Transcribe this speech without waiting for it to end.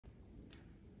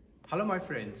Hello my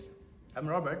friends, I'm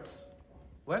Robert.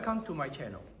 Welcome to my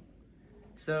channel.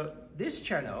 So this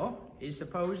channel is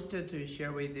supposed to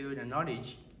share with you the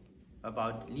knowledge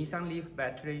about Nissanleaf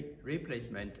battery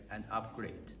replacement and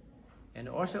upgrade, and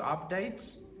also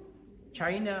updates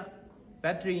China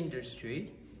battery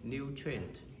industry new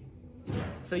trend.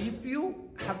 So if you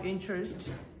have interest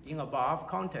in above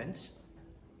contents,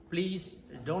 please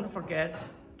don't forget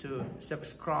to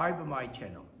subscribe my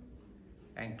channel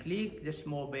and click the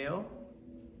small bell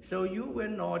so you will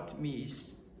not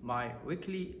miss my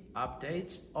weekly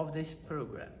updates of this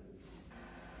program.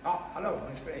 Hello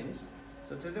my friends.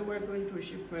 So today we're going to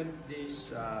shipment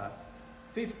this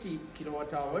 50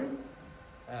 kilowatt hour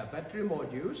battery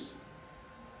modules.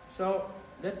 So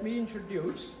let me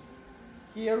introduce.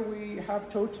 Here we have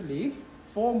totally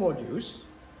 4 modules,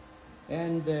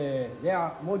 and they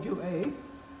are module A,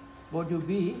 module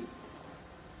B,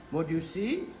 module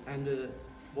C, and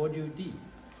module D.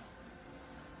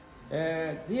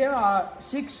 There are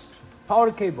 6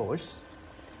 power cables.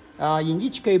 In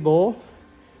each cable,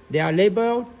 they are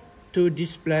labeled to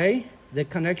display the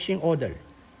connection order.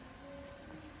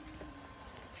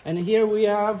 And here we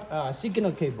have a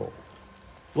signal cable.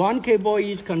 One cable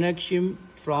is connection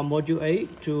from module A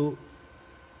to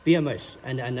BMS,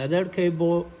 and another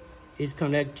cable is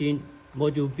connecting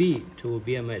module B to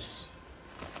BMS.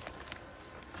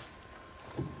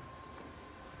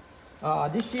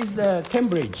 This is the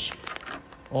Cambridge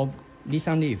of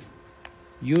Nissanleaf,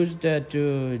 used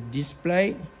to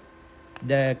display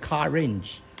the car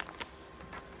range.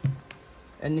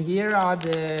 And here are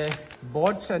the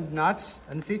bolts and nuts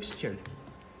and fixture.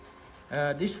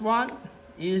 This one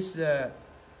is the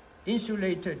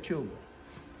insulator tube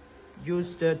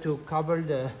used to cover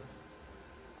the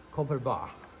copper bar.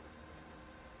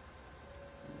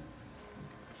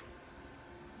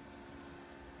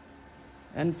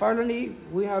 And finally,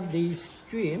 we have this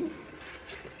stream.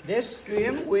 This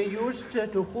stream we used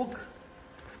to hook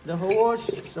the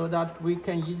hose so that we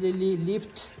can easily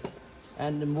lift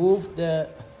and move the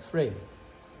frame.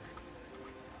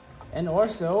 And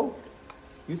also,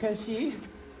 you can see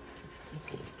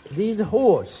these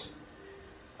holes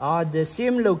are the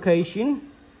same location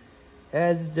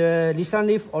as the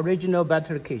Nissanleaf original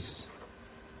battery case.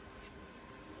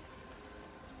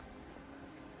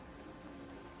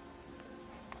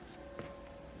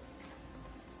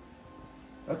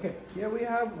 Okay, here we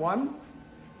have one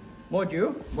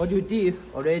module, module D,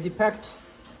 already packed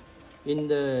in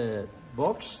the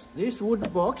box. This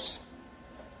wood box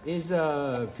is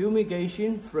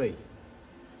fumigation free.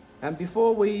 And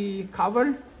before we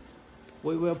cover,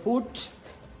 we will put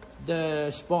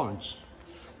the sponge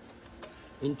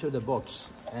into the box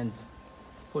and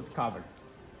put cover.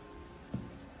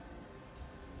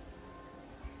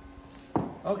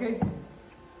 Okay,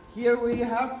 here we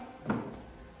have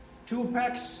 2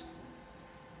 packs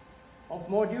of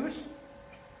modules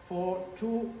for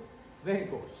 2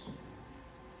 vehicles.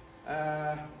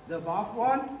 The above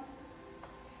one,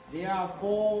 there are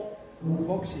 4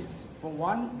 boxes for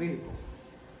 1 vehicle.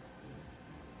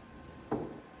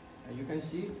 And you can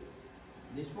see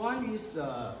this one is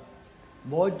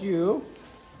module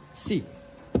C,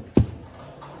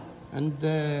 and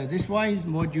this one is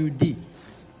module D.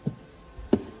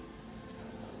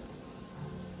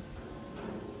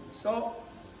 So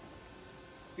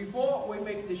before we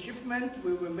make the shipment,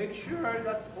 we will make sure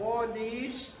that all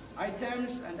these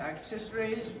items and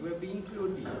accessories will be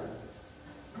included.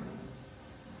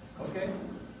 Okay?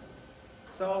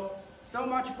 So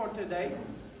much for today.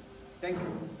 Thank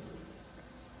you.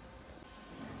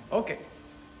 Okay.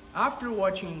 After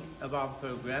watching above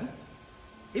program,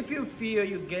 if you feel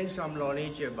you gain some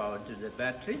knowledge about the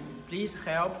battery, please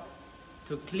help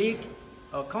to click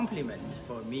a compliment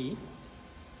for me.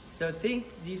 So think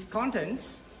these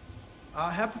contents are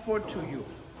helpful to you.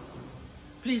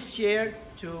 Please share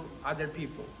to other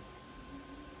people.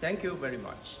 Thank you very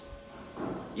much.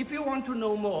 If you want to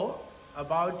know more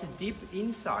about deep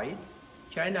inside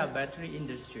China battery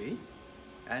industry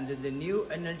and the new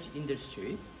energy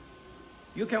industry,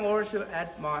 you can also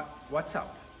add my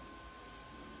WhatsApp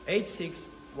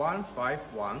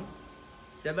 86151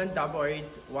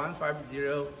 788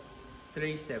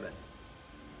 15037.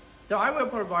 So I will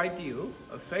provide you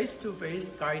a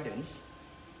face-to-face guidance.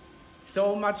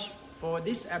 So much for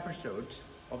this episode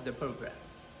of the program.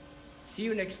 See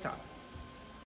you next time.